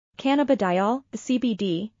Cannabidiol,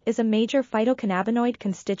 CBD, is a major phytocannabinoid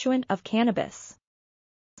constituent of cannabis.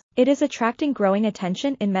 It is attracting growing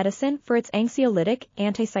attention in medicine for its anxiolytic,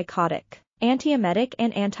 antipsychotic, antiemetic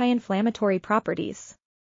and anti-inflammatory properties.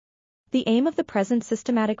 The aim of the present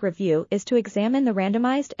systematic review is to examine the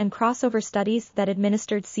randomized and crossover studies that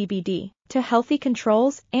administered CBD to healthy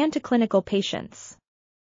controls and to clinical patients.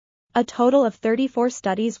 A total of 34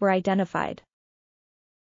 studies were identified.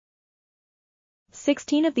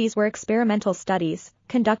 16 of these were experimental studies,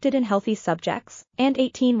 conducted in healthy subjects, and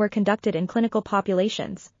 18 were conducted in clinical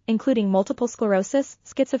populations, including multiple sclerosis,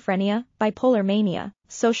 schizophrenia, bipolar mania,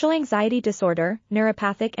 social anxiety disorder,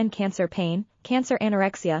 neuropathic and cancer pain, cancer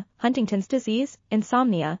anorexia, Huntington's disease,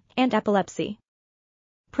 insomnia, and epilepsy.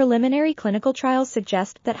 Preliminary clinical trials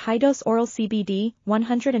suggest that high-dose oral CBD,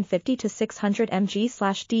 150 to 600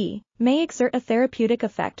 mg/d, may exert a therapeutic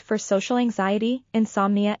effect for social anxiety,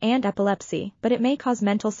 insomnia and epilepsy, but it may cause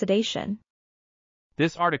mental sedation.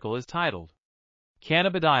 This article is titled,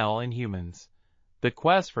 Cannabidiol in Humans, The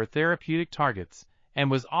Quest for Therapeutic Targets, and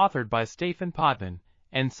was authored by Stéphane Potvin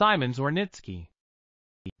and Simon Zhornitsky.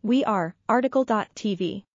 We are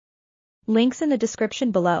article.tv. Links in the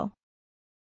description below.